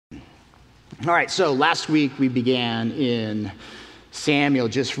All right, so last week we began in Samuel,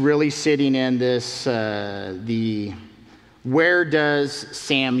 just really sitting in this, where does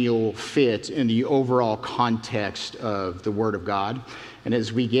Samuel fit in the overall context of the Word of God? And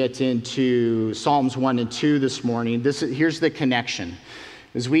as we get into Psalms 1 and 2 this morning, here's the connection.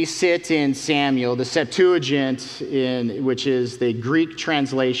 As we sit in Samuel, the Septuagint, which is the Greek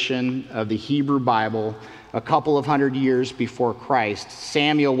translation of the Hebrew Bible, a couple of hundred years before Christ,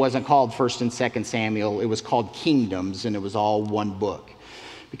 Samuel wasn't called 1st and 2nd Samuel. It was called Kingdoms, and it was all one book.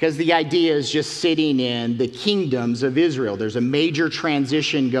 Because the idea is just sitting in the kingdoms of Israel. There's a major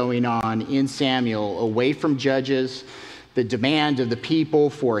transition going on in Samuel away from Judges, the demand of the people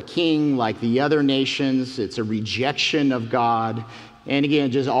for a king like the other nations. It's a rejection of God. And again,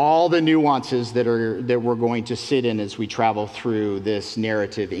 just all the nuances that we're going to sit in as we travel through this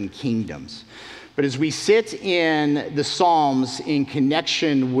narrative in Kingdoms. But as we sit in the Psalms in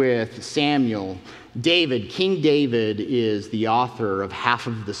connection with Samuel, King David is the author of half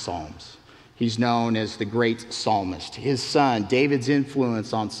of the Psalms. He's known as the great psalmist. His son, David's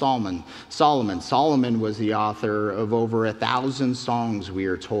influence on Solomon was the author of over 1,000 songs, we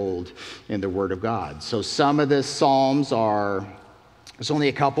are told, in the Word of God. So some of the Psalms there's only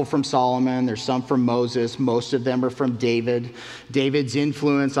a couple from Solomon. There's some from Moses. Most of them are from David. David's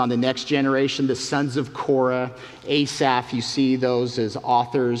influence on the next generation, the sons of Korah, Asaph, you see those as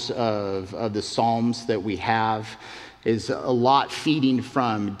authors of the Psalms that we have, is a lot feeding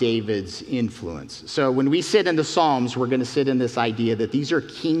from David's influence. So when we sit in the Psalms, we're going to sit in this idea that these are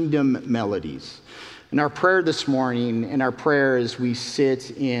kingdom melodies. And our prayer this morning, and our prayer as we sit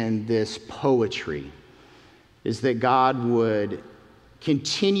in this poetry, is that God would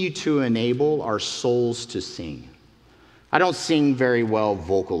continue to enable our souls to sing. I don't sing very well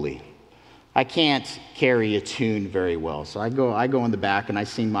vocally. I can't carry a tune very well. So I go in the back and I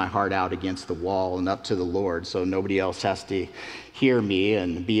sing my heart out against the wall and up to the Lord so nobody else has to hear me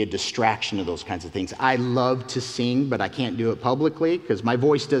and be a distraction of those kinds of things. I love to sing, but I can't do it publicly because my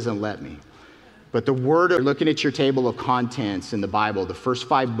voice doesn't let me. But looking at your table of contents in the Bible, the first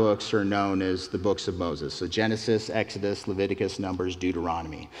 5 books are known as the books of Moses. So Genesis, Exodus, Leviticus, Numbers,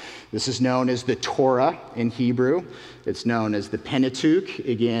 Deuteronomy. This is known as the Torah in Hebrew. It's known as the Pentateuch,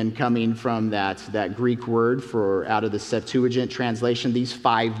 again, coming from that Greek word out of the Septuagint translation, these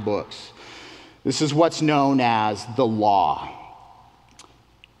 5 books. This is what's known as the law.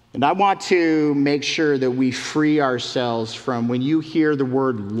 And I want to make sure that we free ourselves from when you hear the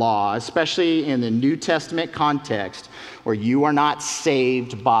word law, especially in the New Testament context, where you are not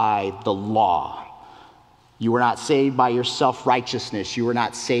saved by the law. You are not saved by your self-righteousness. You are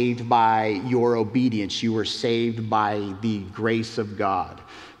not saved by your obedience. You are saved by the grace of God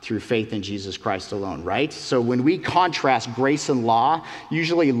through faith in Jesus Christ alone, right? So when we contrast grace and law,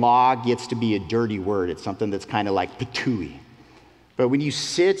 usually law gets to be a dirty word. It's something that's kind of like patooey. But when you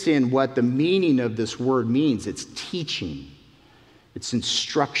sit in what the meaning of this word means, it's teaching, it's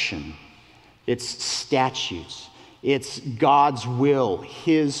instruction, it's statutes, it's God's will,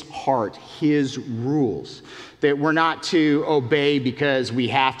 His heart, His rules, that we're not to obey because we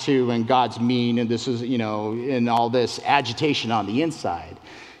have to and God's mean and this is, and all this agitation on the inside.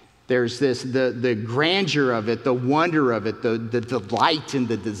 There's the grandeur of it, the wonder of it, the delight and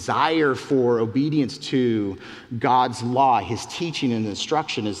the desire for obedience to God's law, His teaching and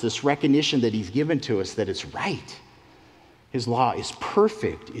instruction is this recognition that He's given to us that it's right. His law is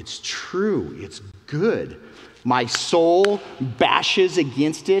perfect, it's true, it's good. My soul bashes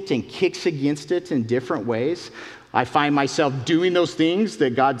against it and kicks against it in different ways. I find myself doing those things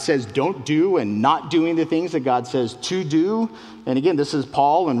that God says don't do and not doing the things that God says to do. And again, this is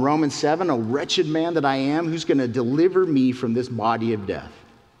Paul in Romans 7, a wretched man that I am, who's going to deliver me from this body of death?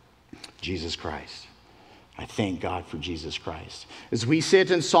 Jesus Christ. I thank God for Jesus Christ. As we sit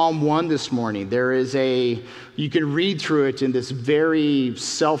in Psalm 1 this morning, you can read through it in this very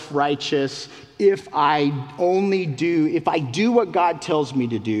self-righteous, if I do what God tells me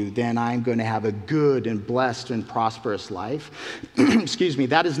to do, then I'm going to have a good and blessed and prosperous life. Excuse me,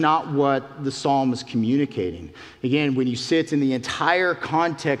 that is not what the psalm is communicating. Again, when you sit in the entire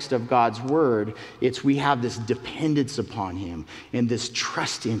context of God's word, we have this dependence upon Him and this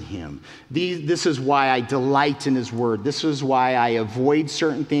trust in Him. This is why I delight in His word. This is why I avoid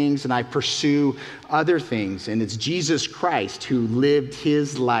certain things and I pursue other things. And it's Jesus Christ who lived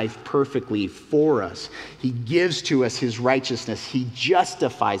His life perfectly for us. He gives to us His righteousness. He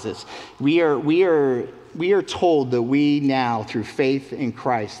justifies us. We are told that we now, through faith in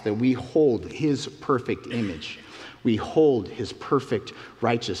Christ, that we hold His perfect image. We hold his perfect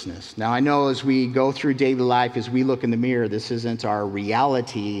righteousness. Now, I know as we go through daily life, as we look in the mirror, this isn't our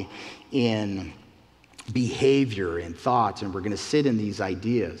reality in behavior and thoughts, and we're going to sit in these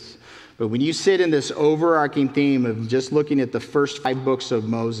ideas. But when you sit in this overarching theme of just looking at the first 5 books of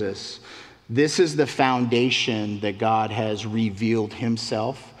Moses, this is the foundation that God has revealed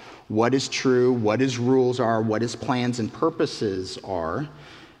himself, what is true, what his rules are, what his plans and purposes are.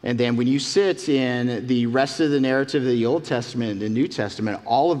 And then when you sit in the rest of the narrative of the Old Testament and the New Testament,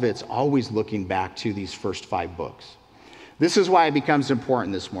 all of it's always looking back to these first 5 books. This is why it becomes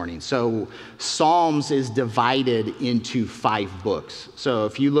important this morning. So Psalms is divided into 5 books. So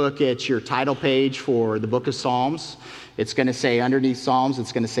if you look at your title page for the book of Psalms, it's going to say underneath Psalms,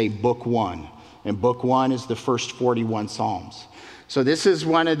 it's going to say Book 1. And Book 1 is the first 41 Psalms. So this is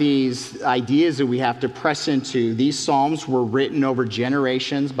one of these ideas that we have to press into. These Psalms were written over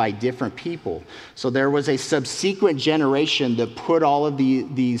generations by different people. So there was a subsequent generation that put all of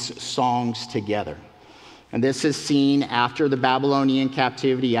these songs together. And this is seen after the Babylonian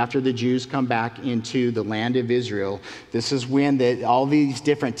captivity, after the Jews come back into the land of Israel. This is when all these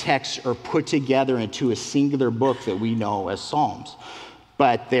different texts are put together into a singular book that we know as Psalms.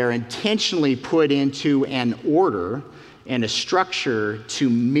 But they're intentionally put into an order and a structure to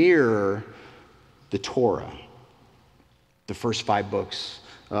mirror the Torah, the first 5 books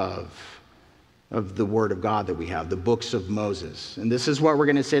of the Word of God that we have, the books of Moses. And this is what we're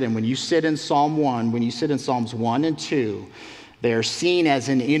going to sit in. When you sit in Psalm 1, when you sit in Psalms 1 and 2, they're seen as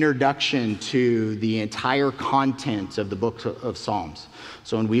an introduction to the entire content of the book of Psalms.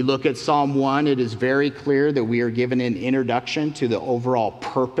 So when we look at Psalm 1, it is very clear that we are given an introduction to the overall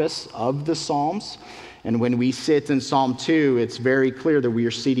purpose of the Psalms. And when we sit in Psalm 2, it's very clear that we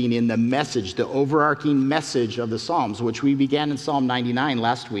are sitting in the message, the overarching message of the Psalms, which we began in Psalm 99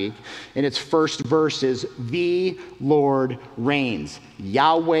 last week. And its first verse is, "The Lord reigns,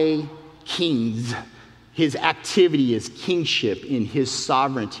 Yahweh kings." His activity is kingship in his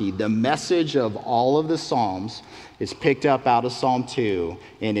sovereignty. The message of all of the Psalms is picked up out of Psalm 2,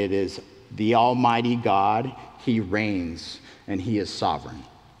 and it is the Almighty God. He reigns, and he is sovereign.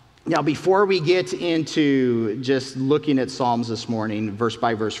 Now, before we get into just looking at Psalms this morning, verse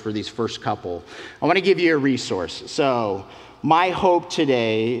by verse for these first couple, I want to give you a resource. So my hope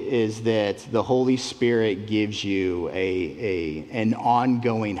today is that the Holy Spirit gives you an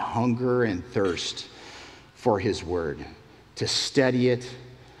ongoing hunger and thirst for his word, to study it,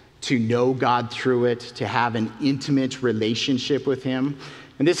 to know God through it, to have an intimate relationship with him.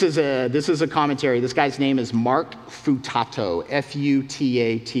 And this is a commentary. This guy's name is Mark Futato,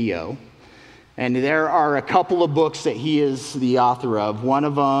 F-U-T-A-T-O. And there are a couple of books that he is the author of. One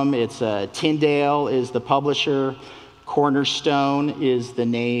of them, it's Tyndale is the publisher. Cornerstone is the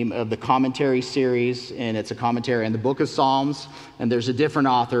name of the commentary series, and it's a commentary on the book of Psalms. And there's a different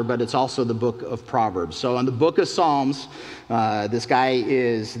author, but it's also the book of Proverbs. So on the book of Psalms, this guy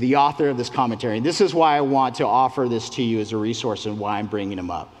is the author of this commentary. And this is why I want to offer this to you as a resource and why I'm bringing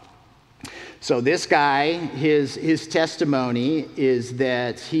him up. So this guy, his testimony is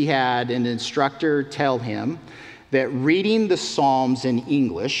that he had an instructor tell him that reading the Psalms in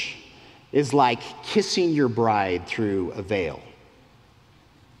English is like kissing your bride through a veil.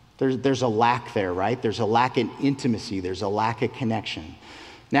 There's a lack there, right? There's a lack in intimacy. There's a lack of connection.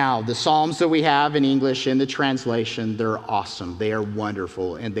 Now, the Psalms that we have in English in the translation, they're awesome. They are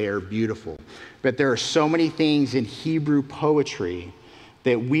wonderful and they are beautiful. But there are so many things in Hebrew poetry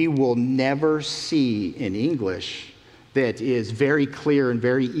that we will never see in English that is very clear and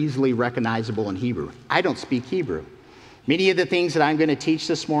very easily recognizable in Hebrew. I don't speak Hebrew. Many of the things that I'm going to teach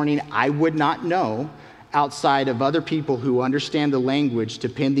this morning, I would not know outside of other people who understand the language to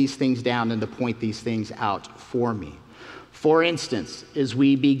pin these things down and to point these things out for me. For instance, as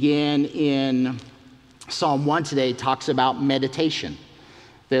we begin in Psalm 1 today, talks about meditation.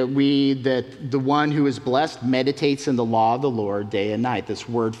 That the one who is blessed meditates in the law of the Lord day and night. This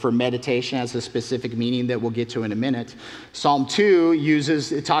word for meditation has a specific meaning that we'll get to in a minute. Psalm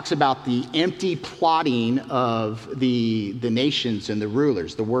 2 talks about the empty plotting of the nations and the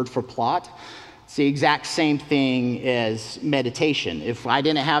rulers. The word for plot, it's the exact same thing as meditation. If I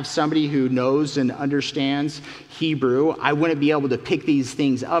didn't have somebody who knows and understands Hebrew, I wouldn't be able to pick these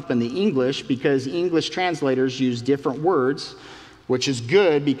things up in the English because English translators use different words, which is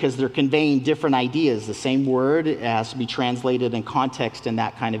good because they're conveying different ideas. The same word has to be translated in context and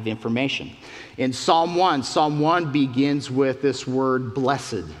that kind of information. In Psalm 1 begins with this word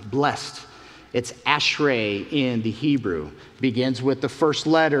blessed. It's Ashrei in the Hebrew. Begins with the first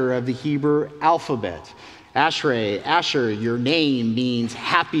letter of the Hebrew alphabet. Asher, your name means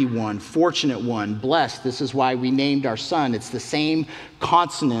happy one, fortunate one, blessed. This is why we named our son. It's the same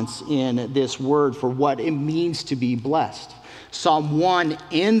consonants in this word for what it means to be blessed. Psalm 1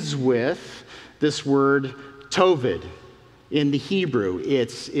 ends with this word toved. In the Hebrew,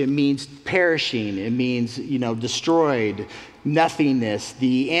 it means perishing. It means, destroyed, nothingness,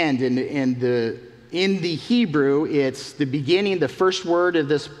 the end. And in the Hebrew, it's the beginning, the first word of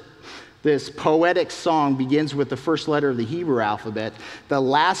this poetic song begins with the first letter of the Hebrew alphabet. The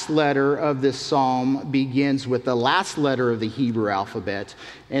last letter of this psalm begins with the last letter of the Hebrew alphabet.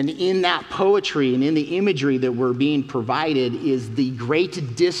 And in that poetry and in the imagery that we're being provided is the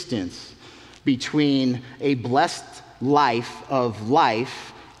great distance between a blessed life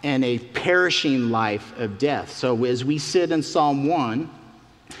and a perishing life of death. So as we sit in Psalm 1,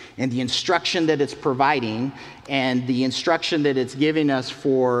 and the instruction that it's providing and the instruction that it's giving us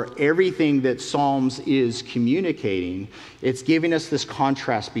for everything that Psalms is communicating, it's giving us this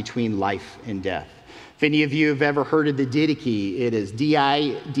contrast between life and death. If any of you have ever heard of the Didache, it is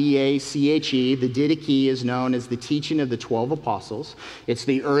Didache. The Didache is known as the teaching of the 12 apostles. It's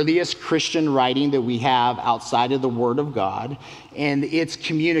the earliest Christian writing that we have outside of the Word of God. And its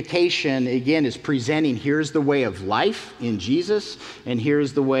communication, again, is presenting here's the way of life in Jesus, and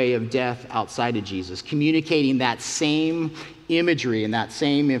here's the way of death outside of Jesus. Communicating that same imagery and that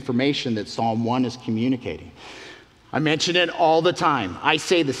same information that Psalm 1 is communicating. I mention it all the time. I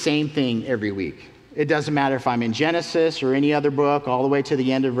say the same thing every week. It doesn't matter if I'm in Genesis or any other book, all the way to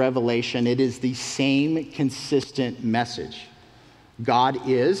the end of Revelation. It is the same consistent message. God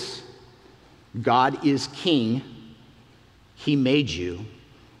is king. He made you.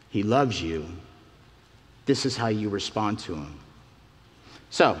 He loves you. This is how you respond to him.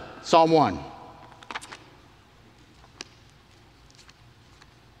 So, Psalm 1.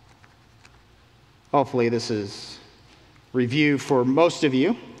 Hopefully this is review for most of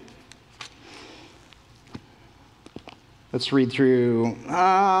you. Let's read through,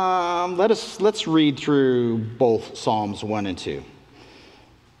 let's read through both Psalms 1 and 2.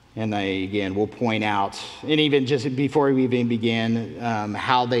 And we'll point out, and even just before we even begin,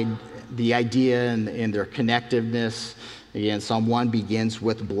 how the idea and their connectiveness. Again, Psalm 1 begins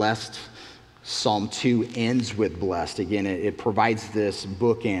with blessed. Psalm 2 ends with blessed. Again, it provides this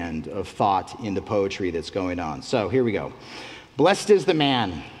bookend of thought in the poetry that's going on. So here we go. Blessed is the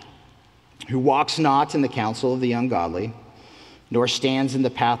man who walks not in the counsel of the ungodly, nor stands in the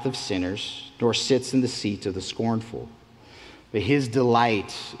path of sinners, nor sits in the seat of the scornful. But his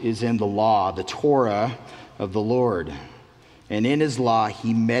delight is in the law, the Torah of the Lord. And in his law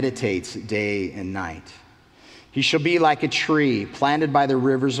he meditates day and night. He shall be like a tree planted by the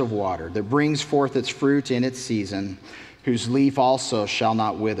rivers of water, that brings forth its fruit in its season, whose leaf also shall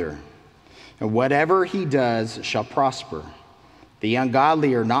not wither. And whatever he does shall prosper. The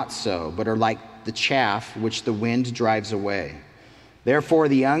ungodly are not so, but are like the chaff which the wind drives away. Therefore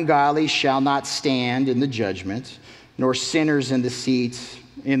the ungodly shall not stand in the judgment, nor sinners in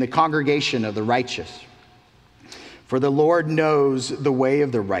the congregation of the righteous. For the Lord knows the way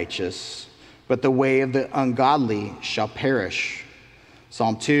of the righteous, but the way of the ungodly shall perish.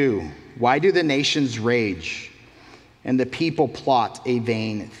 Psalm 2, why do the nations rage, and the people plot a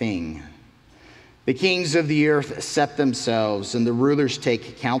vain thing? The kings of the earth set themselves, and the rulers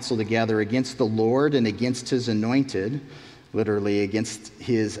take counsel together against the Lord and against his anointed, literally against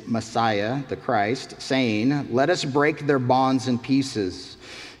his Messiah, the Christ, saying, let us break their bonds in pieces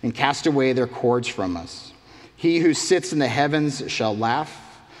and cast away their cords from us. He who sits in the heavens shall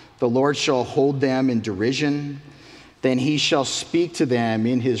laugh. The Lord shall hold them in derision. Then he shall speak to them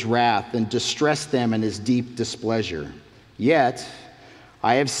in his wrath and distress them in his deep displeasure. Yet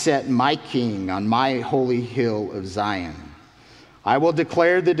I have set my king on my holy hill of Zion. I will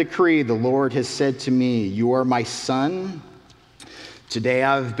declare the decree. The Lord has said to me, you are my son. Today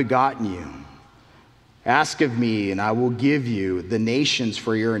I have begotten you. Ask of me, and I will give you the nations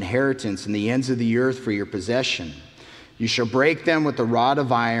for your inheritance and the ends of the earth for your possession. You shall break them with a rod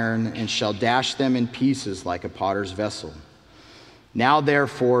of iron and shall dash them in pieces like a potter's vessel. Now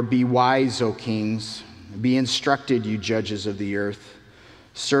therefore be wise, O kings. Be instructed, you judges of the earth.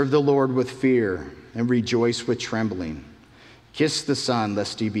 Serve the Lord with fear and rejoice with trembling. Kiss the Son,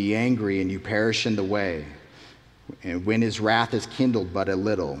 lest he be angry and you perish in the way, and when his wrath is kindled but a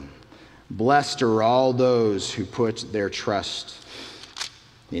little. Blessed are all those who put their trust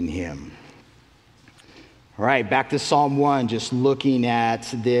in him. All right, back to Psalm 1, just looking at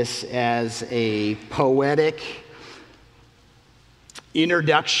this as a poetic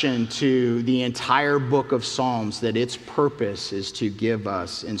introduction to the entire book of Psalms, that its purpose is to give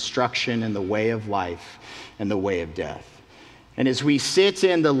us instruction in the way of life and the way of death. And as we sit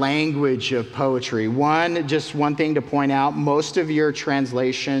in the language of poetry, just one thing to point out, most of your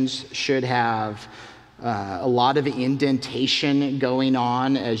translations should have a lot of indentation going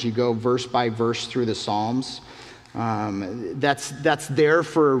on as you go verse by verse through the Psalms. That's there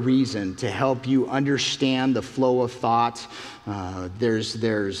for a reason, to help you understand the flow of thought.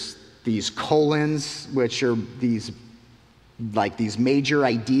 There's these colons, which are these major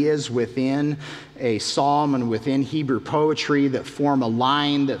ideas within a psalm and within Hebrew poetry that form a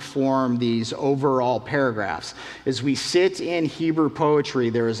line, that form these overall paragraphs. As we sit in Hebrew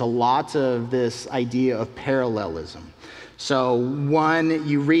poetry, there is a lot of this idea of parallelism. So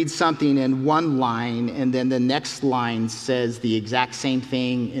you read something in one line, and then the next line says the exact same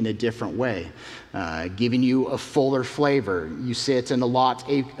thing in a different way, giving you a fuller flavor. You sit in a lot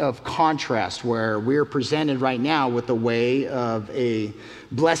of contrast, where we're presented right now with the way of a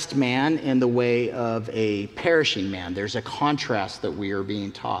blessed man and the way of a perishing man. There's a contrast that we are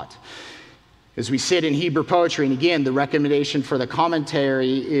being taught. As we sit in Hebrew poetry, and again, the recommendation for the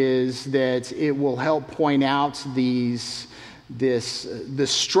commentary is that it will help point out the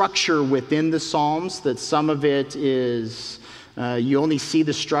structure within the Psalms, that some of it is, you only see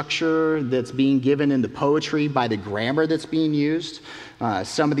the structure that's being given in the poetry by the grammar that's being used.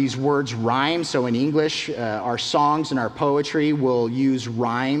 Some of these words rhyme, so in English, our songs and our poetry will use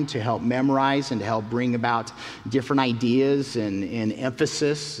rhyme to help memorize and to help bring about different ideas and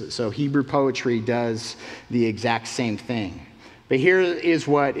emphasis. So Hebrew poetry does the exact same thing. But here is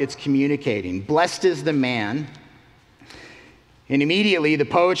what it's communicating. Blessed is the man. And immediately the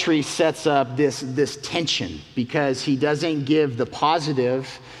poetry sets up this tension, because he doesn't give the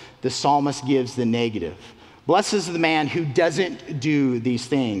positive, the psalmist gives the negative. Blessed is the man who doesn't do these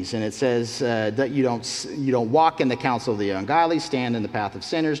things. And it says that you don't walk in the counsel of the ungodly, stand in the path of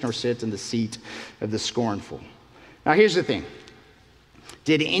sinners, nor sit in the seat of the scornful. Now here's the thing.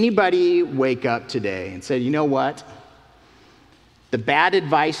 Did anybody wake up today and say, you know what? The bad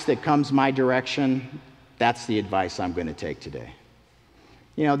advice that comes my direction, that's the advice I'm going to take today.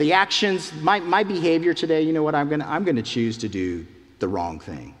 You know, the actions, my behavior today, you know what, I'm going to choose to do the wrong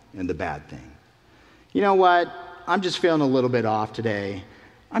thing and the bad thing. You know what, I'm just feeling a little bit off today.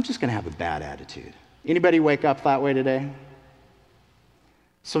 I'm just going to have a bad attitude. Anybody wake up that way today?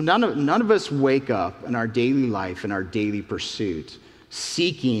 So none of us wake up in our daily life, in our daily pursuit,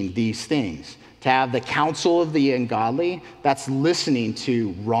 seeking these things. To have the counsel of the ungodly, that's listening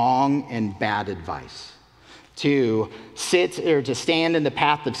to wrong and bad advice. To sit or to stand in the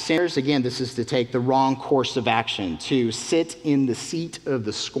path of sinners, again, this is to take the wrong course of action. To sit in the seat of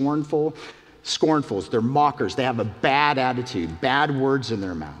the scornfuls, they're mockers, they have a bad attitude, bad words in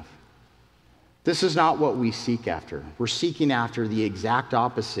their mouth. This is not what we seek after. We're seeking after the exact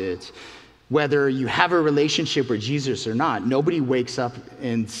opposite. Whether you have a relationship with Jesus or not, nobody wakes up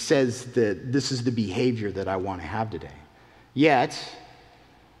and says that this is the behavior that I want to have today. Yet,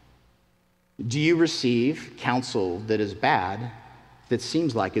 do you receive counsel that is bad that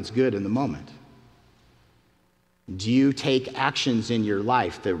seems like it's good in the moment? Do you take actions in your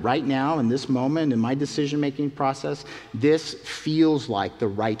life that right now, in this moment, in my decision-making process, this feels like the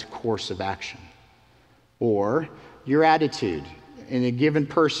right course of action? Or your attitude in a given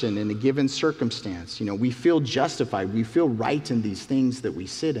person, in a given circumstance, we feel justified, we feel right in these things that we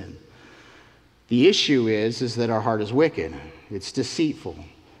sit in. The issue is that our heart is wicked. It's deceitful.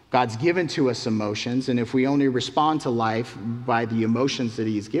 God's given to us emotions, and if we only respond to life by the emotions that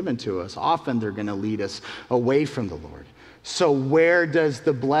he's given to us, often they're going to lead us away from the Lord. So where does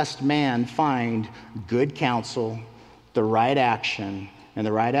the blessed man find good counsel, the right action, and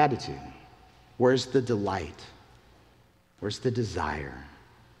the right attitude? Where's the delight? Where's the desire,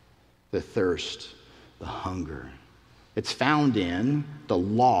 the thirst, the hunger? It's found in the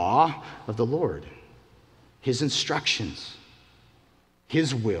law of the Lord, his instructions,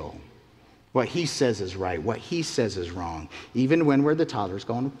 his will, what he says is right, what he says is wrong. Even when we're the toddlers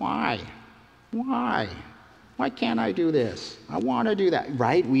going, why? Why? Why can't I do this? I want to do that,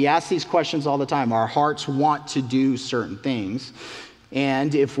 right? We ask these questions all the time. Our hearts want to do certain things.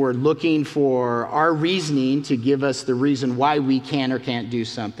 And if we're looking for our reasoning to give us the reason why we can or can't do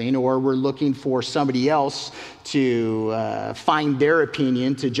something, or we're looking for somebody else to find their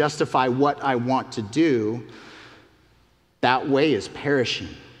opinion to justify what I want to do, that way is perishing.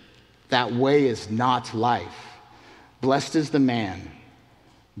 That way is not life. Blessed is the man,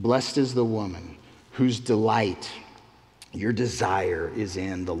 blessed is the woman whose delight, your desire is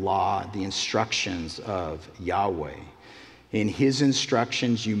in the law, the instructions of Yahweh. In his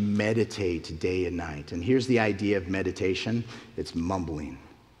instructions, you meditate day and night. And here's the idea of meditation. It's mumbling.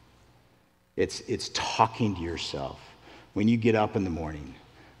 It's talking to yourself. When you get up in the morning,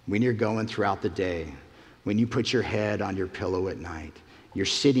 when you're going throughout the day, when you put your head on your pillow at night, you're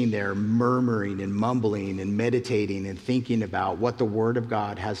sitting there murmuring and mumbling and meditating and thinking about what the Word of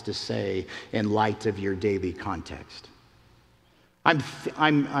God has to say in light of your daily context. I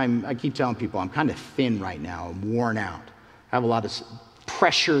keep telling people I'm kind of thin right now. I'm worn out. I have a lot of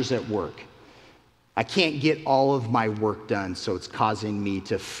pressures at work. I can't get all of my work done, so it's causing me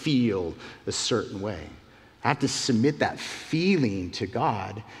to feel a certain way. I have to submit that feeling to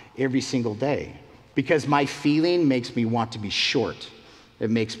God every single day because my feeling makes me want to be short. It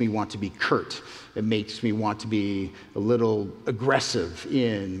makes me want to be curt. It makes me want to be a little aggressive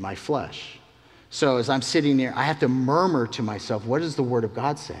in my flesh. So as I'm sitting there, I have to murmur to myself, what does the Word of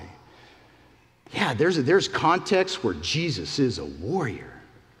God say? Yeah, there's context where Jesus is a warrior.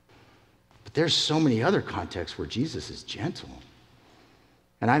 But there's so many other contexts where Jesus is gentle.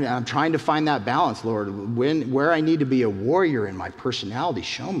 And I'm trying to find that balance, Lord. Where I need to be a warrior in my personality,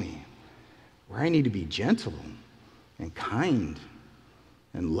 show me. Where I need to be gentle and kind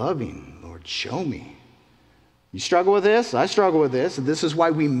and loving, Lord, show me. You struggle with this? I struggle with this. And this is why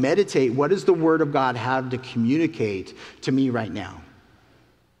we meditate. What does the Word of God have to communicate to me right now?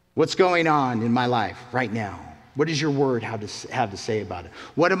 What's going on in my life right now? What does your Word have to say about it?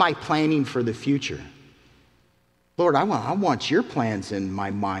 What am I planning for the future? Lord, I want your plans in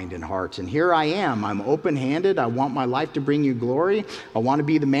my mind and heart. And here I am. I'm open-handed. I want my life to bring you glory. I want to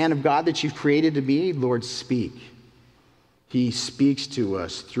be the man of God that you've created to be. Lord, speak. He speaks to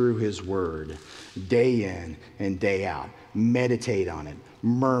us through his word, day in and day out. Meditate on it.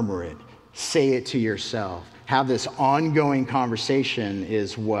 Murmur it. Say it to yourself. Have this ongoing conversation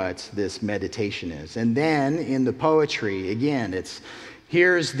is what this meditation is. And then in the poetry, again,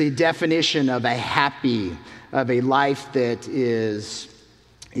 here's the definition of a life that is,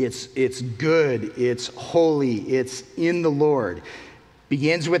 it's good, it's holy, it's in the Lord.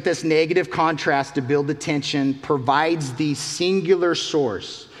 Begins with this negative contrast to build attention, provides the singular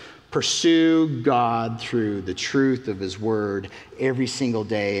source. Pursue God through the truth of his word every single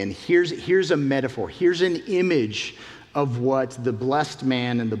day. And here's a metaphor. Here's an image of what the blessed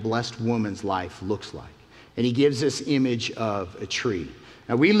man and the blessed woman's life looks like. And he gives this image of a tree.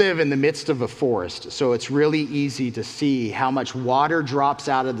 Now, we live in the midst of a forest, so it's really easy to see how much water drops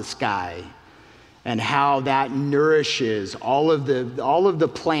out of the sky and how that nourishes all of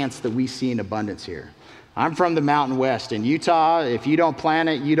the plants that we see in abundance here. I'm from the Mountain West. In Utah, if you don't plant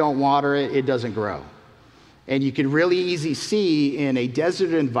it, you don't water it, it doesn't grow. And you can really easily see in a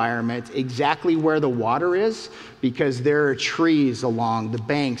desert environment exactly where the water is because there are trees along the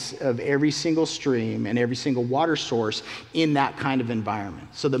banks of every single stream and every single water source in that kind of environment.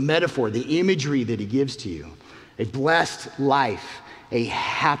 So the metaphor, the imagery that he gives to you, a blessed life, a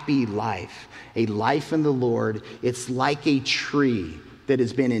happy life, a life in the Lord, it's like a tree that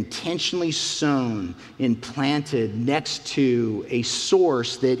has been intentionally sown and planted next to a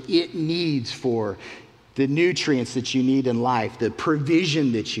source that it needs for the nutrients that you need in life, the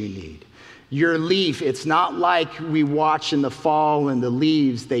provision that you need. Your leaf, it's not like we watch in the fall and the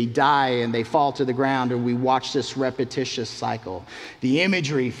leaves, they die and they fall to the ground, and we watch this repetitious cycle. The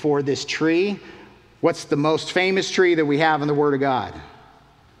imagery for this tree, what's the most famous tree that we have in the Word of God?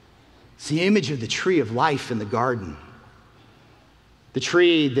 It's the image of the tree of life in the garden. The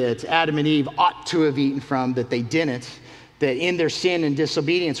tree that Adam and Eve ought to have eaten from, that they didn't, that in their sin and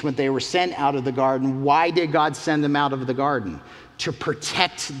disobedience, when they were sent out of the garden, why did God send them out of the garden? To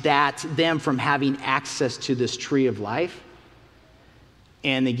protect them from having access to this tree of life.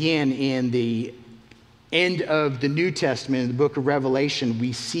 And again, in the end of the New Testament, in the book of Revelation,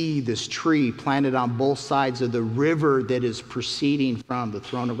 we see this tree planted on both sides of the river that is proceeding from the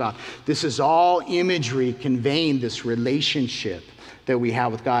throne of God. This is all imagery conveying this relationship that we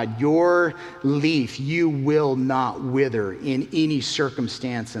have with God. Your leaf, you will not wither in any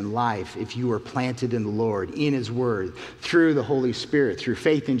circumstance in life if you are planted in the Lord, in his word, through the Holy Spirit, through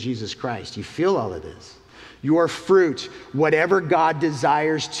faith in Jesus Christ. You feel all of this. Your fruit, whatever God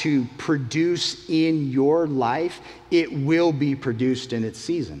desires to produce in your life, it will be produced in its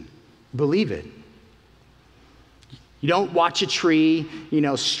season. Believe it. You don't watch a tree,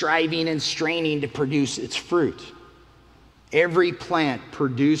 striving and straining to produce its fruit. Every plant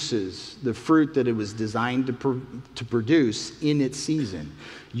produces the fruit that it was designed to produce in its season.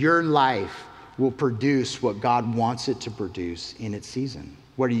 Your life will produce what God wants it to produce in its season.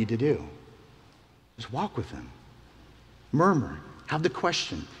 What are you to do? Just walk with him. Murmur. Have the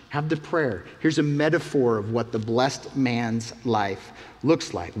question. Have the prayer. Here's a metaphor of what the blessed man's life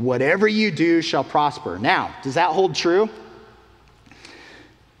looks like. Whatever you do shall prosper. Now, does that hold true?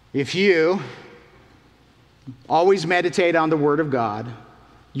 If you always meditate on the Word of God,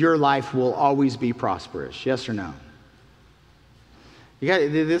 your life will always be prosperous. Yes or no?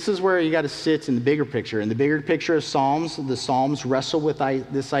 This is where you got to sit in the bigger picture. In the bigger picture of Psalms, the Psalms wrestle with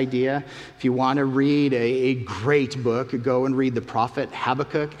this idea. If you want to read a great book, go and read the prophet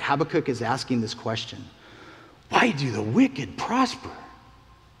Habakkuk. Habakkuk is asking this question: why do the wicked prosper?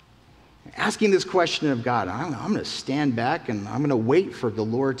 Asking this question of God. I'm going to stand back and I'm going to wait for the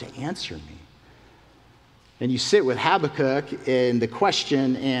Lord to answer me. And you sit with Habakkuk and the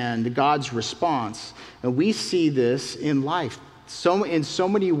question and God's response. And we see this in life. In so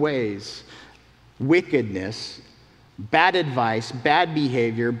many ways, wickedness, bad advice, bad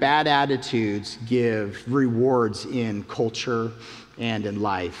behavior, bad attitudes give rewards in culture and in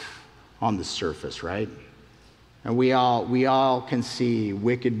life on the surface, right? And we all can see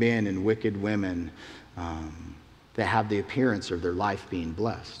wicked men and wicked women that have the appearance of their life being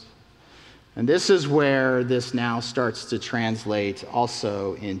blessed. And this is where this now starts to translate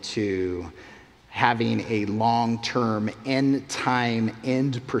also into having a long-term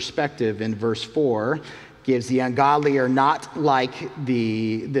end perspective. In verse 4 gives the ungodly are not like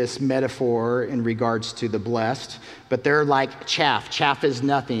this metaphor in regards to the blessed, but they're like chaff. Chaff is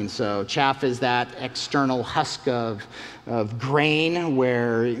nothing. So chaff is that external husk of grain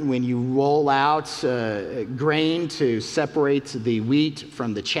where when you roll out grain to separate the wheat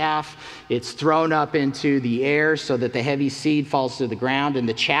from the chaff, it's thrown up into the air so that the heavy seed falls to the ground and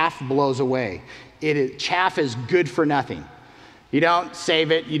the chaff blows away. Chaff is good for nothing. You don't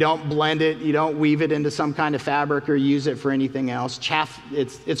save it, you don't blend it, you don't weave it into some kind of fabric or use it for anything else. Chaff,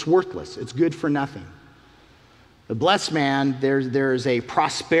 it's worthless. It's good for nothing. The blessed man, there's a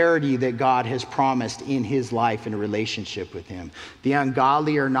prosperity that God has promised in his life in a relationship with him. The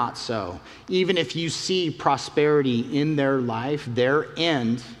ungodly are not so. Even if you see prosperity in their life, their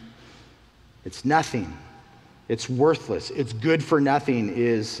end, it's nothing. It's worthless. It's good for nothing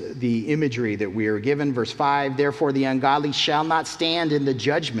is the imagery that we are given. Verse 5, therefore the ungodly shall not stand in the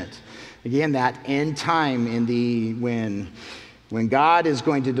judgment. Again, that end time when God is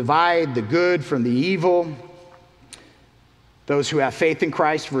going to divide the good from the evil, those who have faith in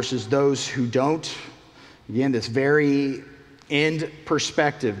Christ versus those who don't. Again, this very end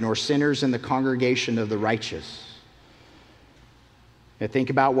perspective, nor sinners in the congregation of the righteous. And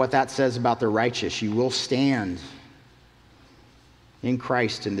think about what that says about the righteous. You will stand in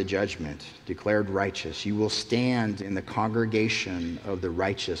Christ in the judgment, declared righteous. You will stand in the congregation of the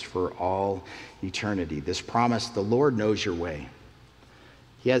righteous for all eternity. This promise, the Lord knows your way.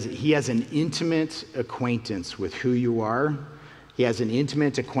 He has an intimate acquaintance with who you are. He has an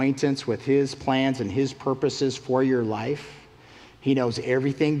intimate acquaintance with his plans and his purposes for your life. He knows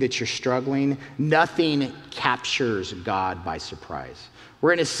everything that you're struggling. Nothing captures God by surprise. We're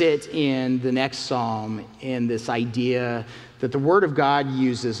going to sit in the next psalm in this idea that the Word of God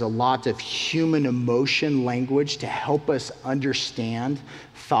uses a lot of human emotion language to help us understand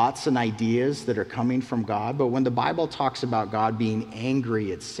thoughts and ideas that are coming from God. But when the Bible talks about God being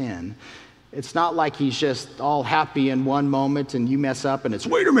angry at sin, it's not like he's just all happy in one moment and you mess up and it's,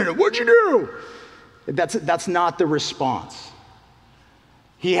 wait a minute, what'd you do? That's not the response.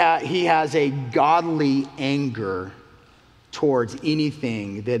 He has a godly anger towards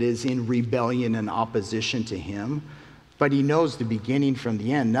anything that is in rebellion and opposition to him, but he knows the beginning from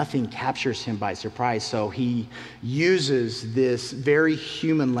the end. Nothing captures him by surprise, so he uses this very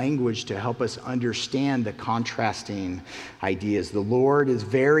human language to help us understand the contrasting ideas. The Lord is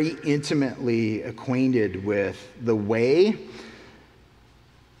very intimately acquainted with the way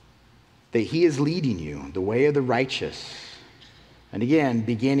that he is leading you, the way of the righteous. And again,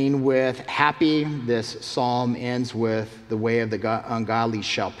 beginning with happy, this psalm ends with the way of the ungodly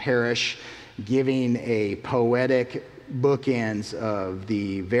shall perish, giving a poetic bookends of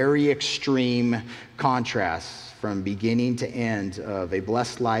the very extreme contrasts from beginning to end of a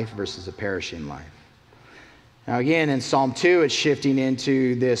blessed life versus a perishing life. Now again, in Psalm 2, it's shifting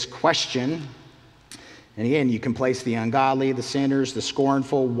into this question. And again, you can place the ungodly, the sinners, the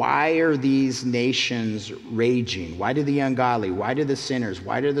scornful. Why are these nations raging? Why do the ungodly? Why do the sinners?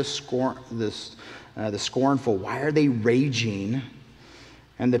 Why do the scornful? Why are they raging?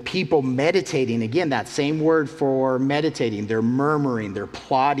 And the people meditating, again, that same word for meditating. They're murmuring, they're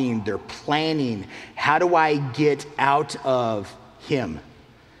plotting, they're planning. How do I get out of him?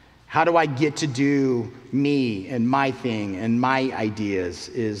 How do I get to do me and my thing and my ideas?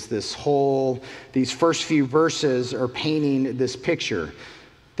 Is these first few verses are painting this picture.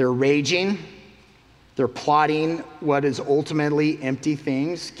 They're raging. They're plotting what is ultimately empty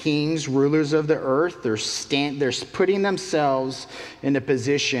things. Kings, rulers of the earth, they're putting themselves in a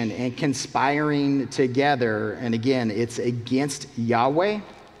position and conspiring together. And again, it's against Yahweh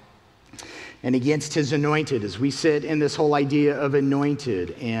and against his anointed, as we sit in this whole idea of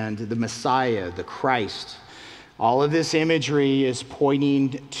anointed and the Messiah, the Christ. All of this imagery is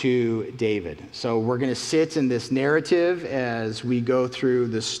pointing to David. So we're going to sit in this narrative as we go through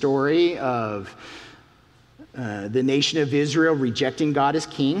the story of the nation of Israel rejecting God as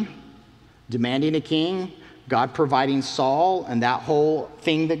king, demanding a king, God providing Saul, and that whole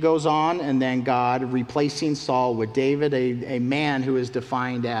thing that goes on, and then God replacing Saul with David, a man who is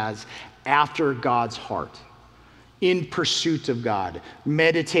defined as after God's heart, in pursuit of God,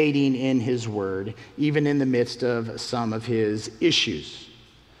 meditating in his word, even in the midst of some of his issues.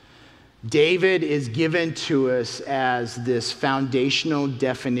 David is given to us as this foundational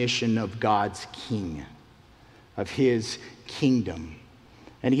definition of God's king, of his kingdom.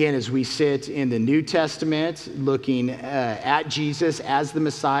 And again, as we sit in the New Testament, looking at Jesus as the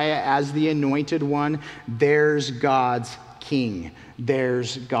Messiah, as the anointed one, there's God's king.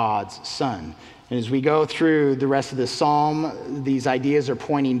 There's God's son. And as we go through the rest of the psalm, these ideas are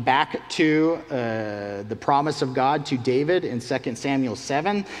pointing back to the promise of God to David in 2 Samuel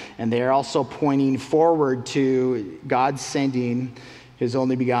 7. And they're also pointing forward to God sending his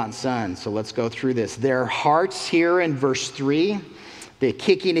only begotten son. So let's go through this. Their hearts here in verse 3, the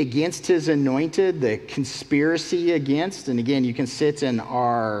kicking against his anointed, the conspiracy against. And again, you can sit in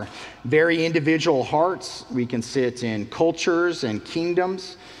our very individual hearts. We can sit in cultures and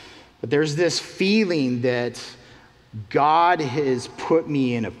kingdoms. But there's this feeling that God has put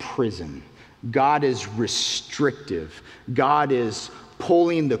me in a prison. God is restrictive. God is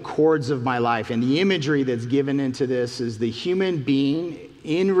pulling the cords of my life. And the imagery that's given into this is the human being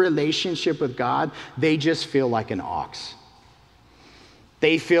in relationship with God, they just feel like an ox.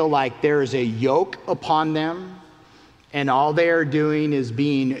 They feel like there is a yoke upon them, and all they are doing is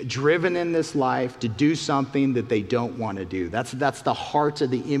being driven in this life to do something that they don't want to do. That's the heart of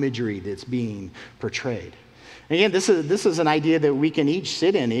the imagery that's being portrayed. And again, this is an idea that we can each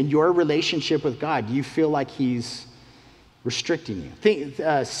sit in your relationship with God. You feel like he's restricting you.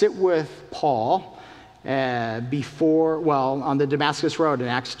 Sit with Paul on the Damascus Road in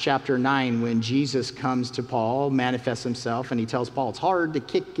Acts chapter 9, when Jesus comes to Paul, manifests himself, and he tells Paul, it's hard to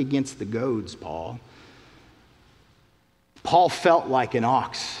kick against the goads, Paul. Paul felt like an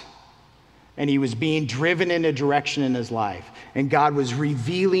ox, and he was being driven in a direction in his life, and God was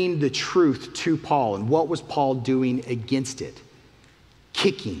revealing the truth to Paul. And what was Paul doing against it?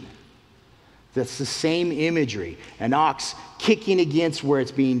 Kicking. That's the same imagery. An ox kicking against where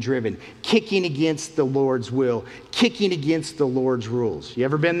it's being driven, kicking against the Lord's will, kicking against the Lord's rules. You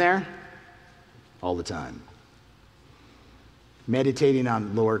ever been there? All the time. Meditating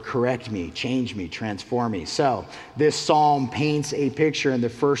on, Lord, correct me, change me, transform me. So this psalm paints a picture in the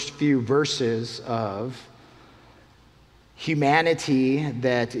first few verses of humanity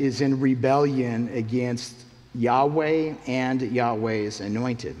that is in rebellion against Yahweh and Yahweh's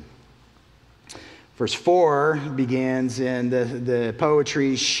anointed. Verse 4 begins, and the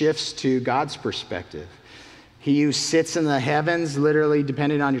poetry shifts to God's perspective. He who sits in the heavens, literally,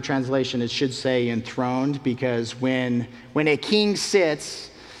 depending on your translation, it should say enthroned, because when a king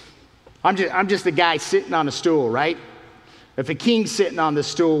sits, I'm just the guy sitting on a stool, right? If a king's sitting on the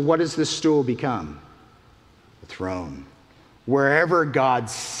stool, what does the stool become? A throne. Wherever God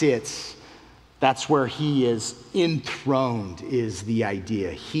sits, that's where he is enthroned, is the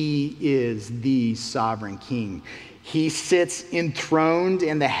idea. He is the sovereign king. He sits enthroned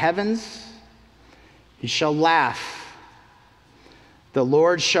in the heavens. He shall laugh. The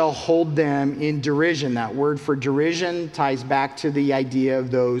Lord shall hold them in derision. That word for derision ties back to the idea of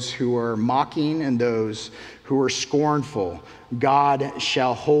those who are mocking and those who are scornful. God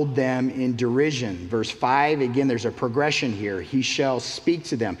shall hold them in derision. Verse 5, again, there's a progression here. He shall speak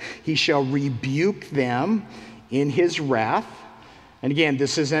to them. He shall rebuke them in his wrath. And again,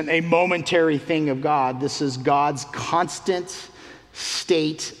 this isn't a momentary thing of God. This is God's constant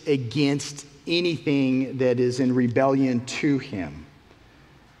state against anything that is in rebellion to him.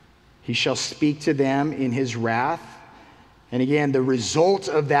 He shall speak to them in his wrath. And again, the result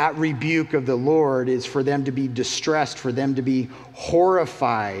of that rebuke of the Lord is for them to be distressed, for them to be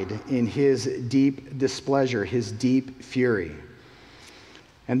horrified in his deep displeasure, his deep fury.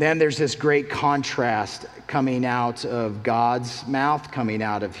 And then there's this great contrast coming out of God's mouth, coming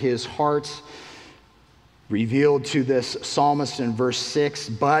out of his heart, revealed to this psalmist in verse 6,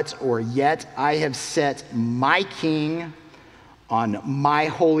 but or yet I have set my king on my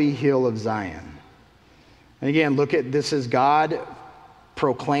holy hill of Zion. And again, look at this as God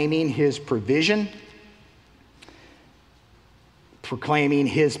proclaiming his provision, proclaiming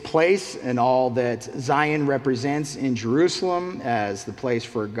his place and all that Zion represents in Jerusalem as the place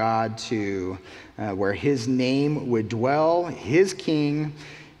for God to, where his name would dwell, his king,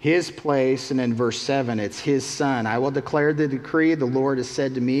 his place. And in verse 7, it's his son. I will declare the decree. The Lord has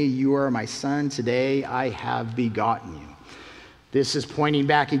said to me, you are my son. Today I have begotten you. This is pointing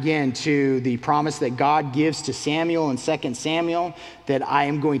back again to the promise that God gives to Samuel in 2 Samuel, that I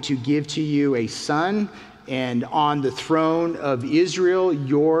am going to give to you a son, and on the throne of Israel,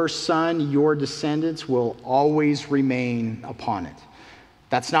 your son, your descendants will always remain upon it.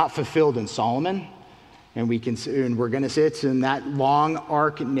 That's not fulfilled in Solomon. And we're going to see it's in that long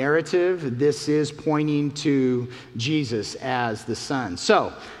arc narrative. This is pointing to Jesus as the Son.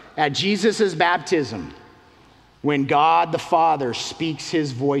 So, at Jesus' baptism, when God the Father speaks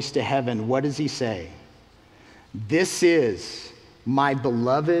his voice to heaven, what does he say? This is my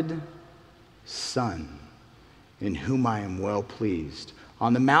beloved Son, in whom I am well pleased.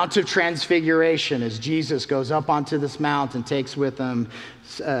 On the Mount of Transfiguration, as Jesus goes up onto this mount and takes with him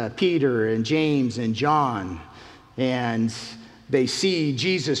Peter and James and John, and they see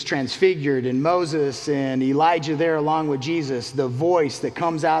Jesus transfigured and Moses and Elijah there along with Jesus, the voice that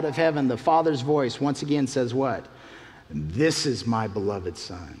comes out of heaven, the Father's voice, once again says what? This is my beloved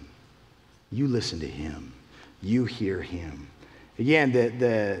Son. You listen to him. You hear him. Again,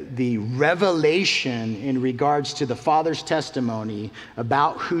 the revelation in regards to the Father's testimony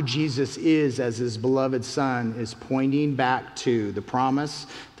about who Jesus is as his beloved Son is pointing back to the promise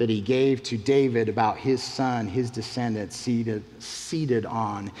that he gave to David about his son, his descendants seated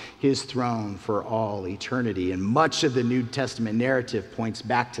on his throne for all eternity. And much of the New Testament narrative points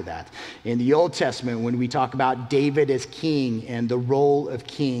back to that. In the Old Testament, when we talk about David as king and the role of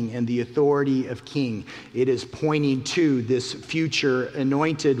king and the authority of king, it is pointing to this future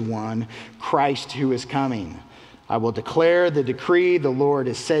anointed one, Christ, who is coming. I will declare the decree. The Lord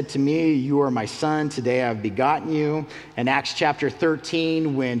has said to me, you are my son. Today I have begotten you. In Acts chapter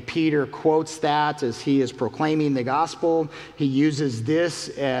 13, when Peter quotes that as he is proclaiming the gospel, he uses this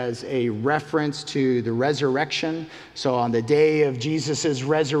as a reference to the resurrection. So on the day of Jesus'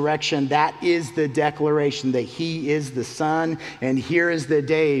 resurrection, that is the declaration that he is the Son. And here is the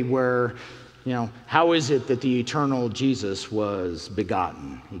day where, how is it that the eternal Jesus was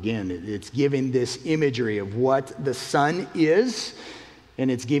begotten? Again, it's giving this imagery of what the Son is,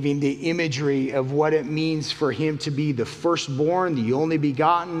 and it's giving the imagery of what it means for him to be the firstborn, the only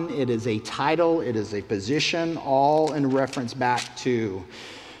begotten. It is a title, it is a position, all in reference back to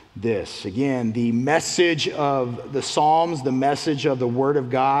this. Again, the message of the Psalms, the message of the Word of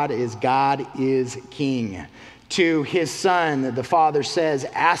God is King. To his Son, the Father says,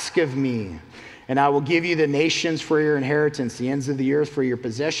 ask of me, and I will give you the nations for your inheritance, the ends of the earth for your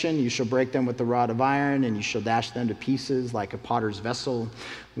possession. You shall break them with the rod of iron, and you shall dash them to pieces like a potter's vessel.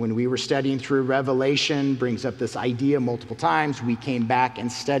 When we were studying through Revelation, brings up this idea multiple times. We came back and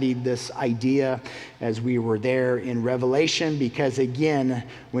studied this idea as we were there in Revelation, because again,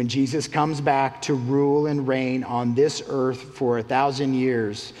 when Jesus comes back to rule and reign on this earth for 1,000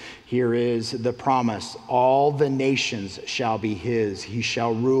 years, here is the promise. All the nations shall be his. He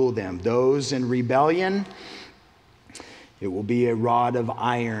shall rule them. Those in rebellion, it will be a rod of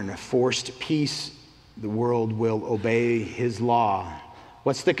iron. Forced peace, the world will obey his law.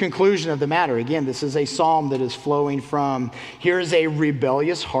 What's the conclusion of the matter? Again, this is a psalm that is flowing from, here is a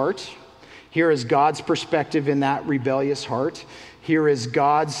rebellious heart. Here is God's perspective in that rebellious heart. Here is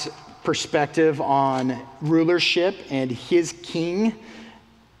God's perspective on rulership and his king.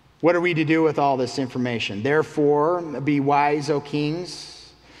 What are we to do with all this information? Therefore, be wise, O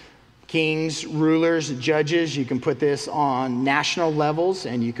kings. Kings, rulers, judges. You can put this on national levels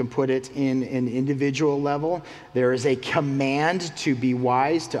and you can put it in an individual level. There is a command to be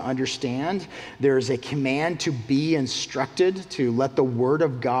wise, to understand. There is a command to be instructed, to let the Word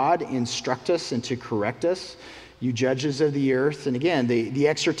of God instruct us and to correct us. You judges of the earth. And again, the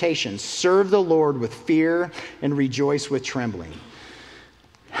exhortation, serve the Lord with fear and rejoice with trembling.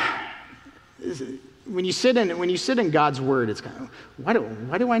 When you sit in God's word, it's kind of,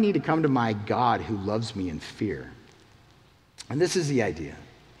 why do I need to come to my God who loves me in fear? And this is the idea.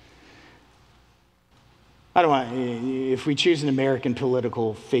 If we choose an American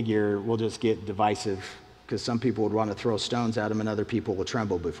political figure, we'll just get divisive because some people would want to throw stones at him and other people will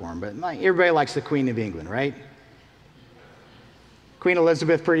tremble before him. But everybody likes the Queen of England, right? Queen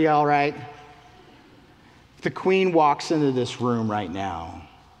Elizabeth, pretty all right. If the Queen walks into this room right now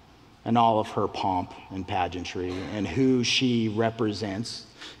and all of her pomp and pageantry and who she represents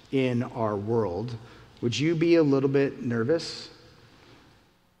in our world, would you be a little bit nervous?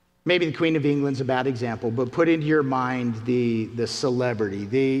 Maybe the Queen of England's a bad example, but put into your mind the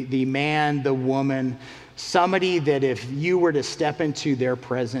celebrity, the man, the woman, somebody that if you were to step into their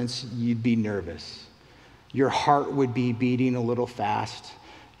presence, you'd be nervous. Your heart would be beating a little fast.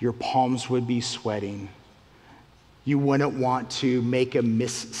 Your palms would be sweating. You wouldn't want to make a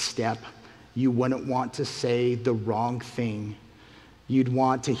misstep. You wouldn't want to say the wrong thing. You'd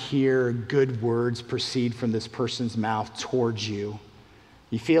want to hear good words proceed from this person's mouth towards you.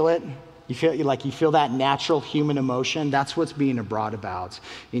 You feel it? You feel that natural human emotion? That's what's being brought about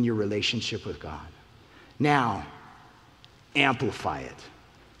in your relationship with God. Now, amplify it.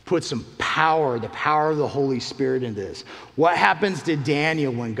 Put some power, the power of the Holy Spirit into this. What happens to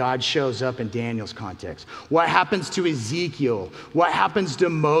Daniel when God shows up in Daniel's context? What happens to Ezekiel? What happens to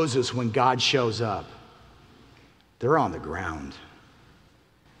Moses when God shows up? They're on the ground,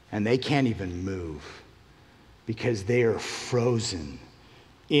 and they can't even move because they are frozen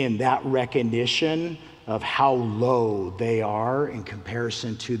in that recognition of how low they are in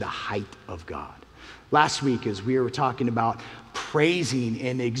comparison to the height of God. Last week, as we were talking about praising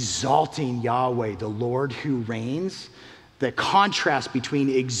and exalting Yahweh, the Lord who reigns, the contrast between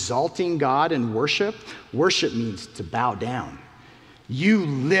exalting God and worship means to bow down. You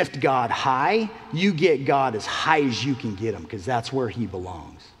lift God high, you get God as high as you can get him, because that's where he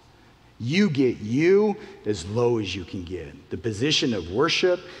belongs. You get you as low as you can get. The position of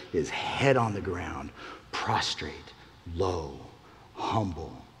worship is head on the ground, prostrate, low,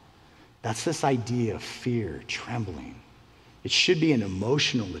 humble. That's this idea of fear, trembling. It should be an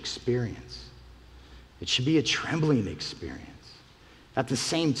emotional experience. It should be a trembling experience. At the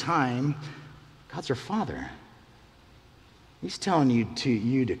same time, God's our Father. He's telling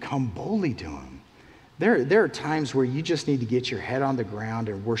you to come boldly to him. There are times where you just need to get your head on the ground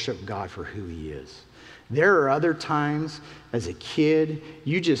and worship God for who he is. There are other times, as a kid,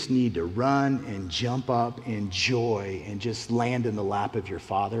 you just need to run and jump up in joy and just land in the lap of your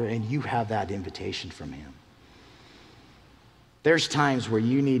Father, and you have that invitation from him. There's times where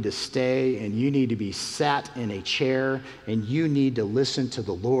you need to stay and you need to be sat in a chair and you need to listen to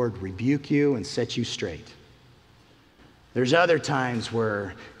the Lord rebuke you and set you straight. There's other times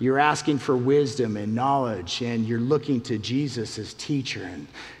where you're asking for wisdom and knowledge and you're looking to Jesus as teacher and,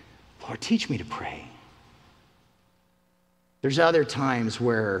 Lord, teach me to pray. There's other times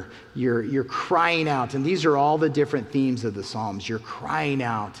where you're crying out, and these are all the different themes of the Psalms. You're crying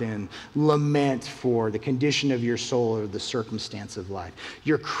out and lament for the condition of your soul or the circumstance of life.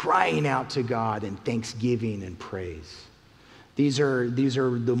 You're crying out to God in thanksgiving and praise. These are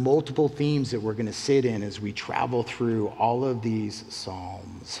the multiple themes that we're going to sit in as we travel through all of these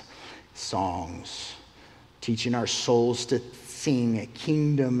songs, teaching our souls to sing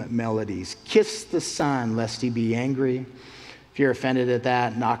kingdom melodies. Kiss the Son, lest he be angry. If you're offended at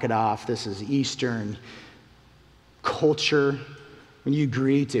that, knock it off. This is Eastern culture. When you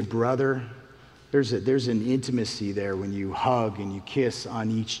greet a brother, there's an intimacy there when you hug and you kiss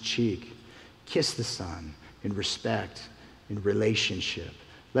on each cheek. Kiss the Son in respect, in relationship,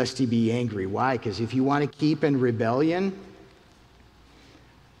 lest he be angry. Why? Because if you want to keep in rebellion,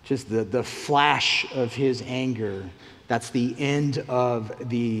 just the flash of his anger, that's the end of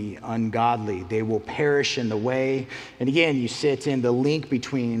the ungodly. They will perish in the way. And again, you sit in the link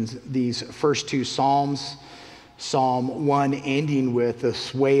between these first two Psalms. Psalm 1 ending with the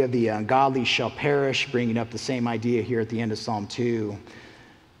way of the ungodly shall perish, bringing up the same idea here at the end of Psalm 2.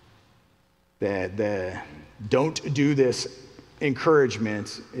 The don't do this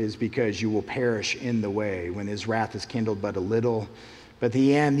encouragement is because you will perish in the way when his wrath is kindled but a little. But at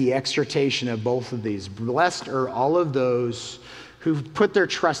the end, the exhortation of both of these, blessed are all of those who put their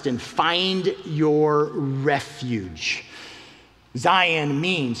trust in find your refuge. Zion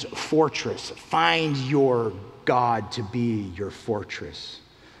means fortress. Find your God to be your fortress,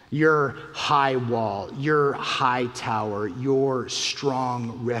 your high wall, your high tower, your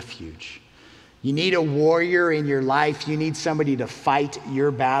strong refuge. You need a warrior in your life. You need somebody to fight your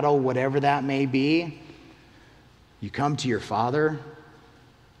battle, whatever that may be. You come to your Father.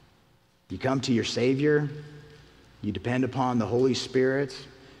 You come to your Savior. You depend upon the Holy Spirit.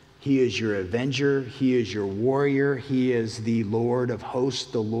 He is your avenger. He is your warrior. He is the Lord of hosts,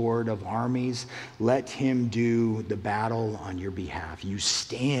 the Lord of armies. Let him do the battle on your behalf. You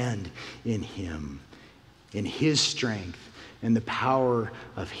stand in him. in his strength and the power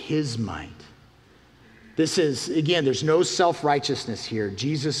of his might. This is, again, there's no self-righteousness here.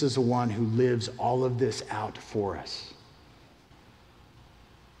 Jesus is the one who lives all of this out for us.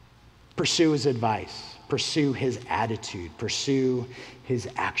 Pursue his advice. Pursue his attitude. Pursue his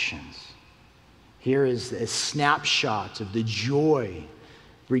actions. Here is a snapshot of the joy,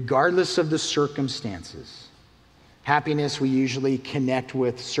 regardless of the circumstances. Happiness we usually connect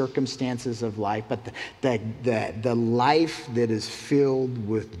with circumstances of life, but the life that is filled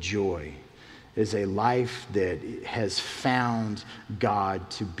with joy is a life that has found God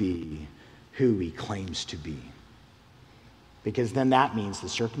to be who he claims to be. Because then that means the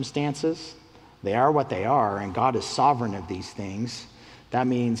circumstances, they are what they are, and God is sovereign of these things. That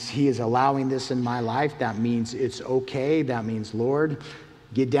means he is allowing this in my life. That means it's okay. That means, Lord,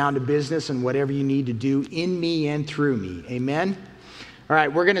 get down to business and whatever you need to do in me and through me. Amen? All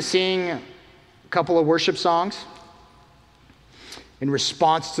right, we're going to sing a couple of worship songs in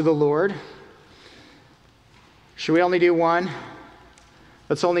response to the Lord. Should we only do one?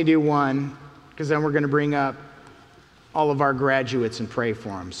 Let's only do one, because then we're going to bring up all of our graduates and pray for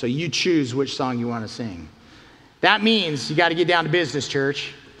them. So you choose which song you want to sing. That means you got to get down to business,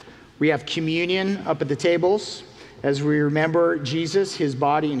 church. We have communion up at the tables as we remember Jesus, his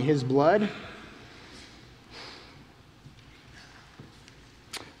body and his blood.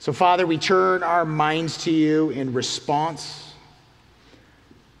 So, Father, we turn our minds to you in response.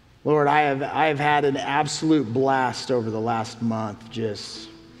 Lord, I have had an absolute blast over the last month just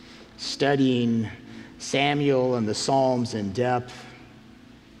studying Samuel and the Psalms in depth.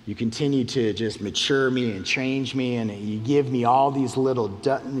 You continue to just mature me and change me, and you give me all these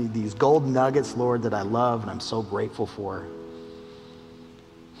these gold nuggets, Lord, that I love and I'm so grateful for.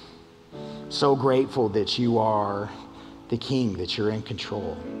 So grateful that you are the King, that you're in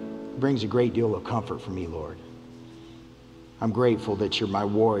control. It brings a great deal of comfort for me, Lord. I'm grateful that you're my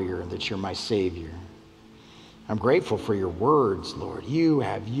warrior and that you're my Savior. I'm grateful for your words, Lord. You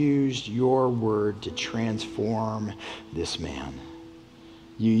have used your word to transform this man.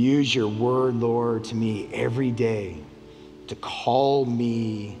 You use your word, Lord, to me every day to call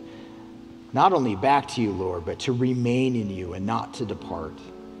me not only back to you, Lord, but to remain in you and not to depart.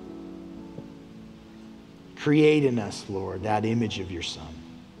 Create in us, Lord, that image of your Son,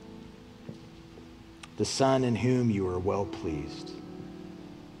 the Son in whom you are well pleased.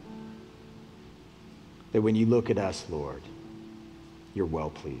 That when you look at us, Lord, you're well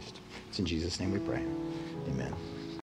pleased. It's in Jesus' name we pray. Amen.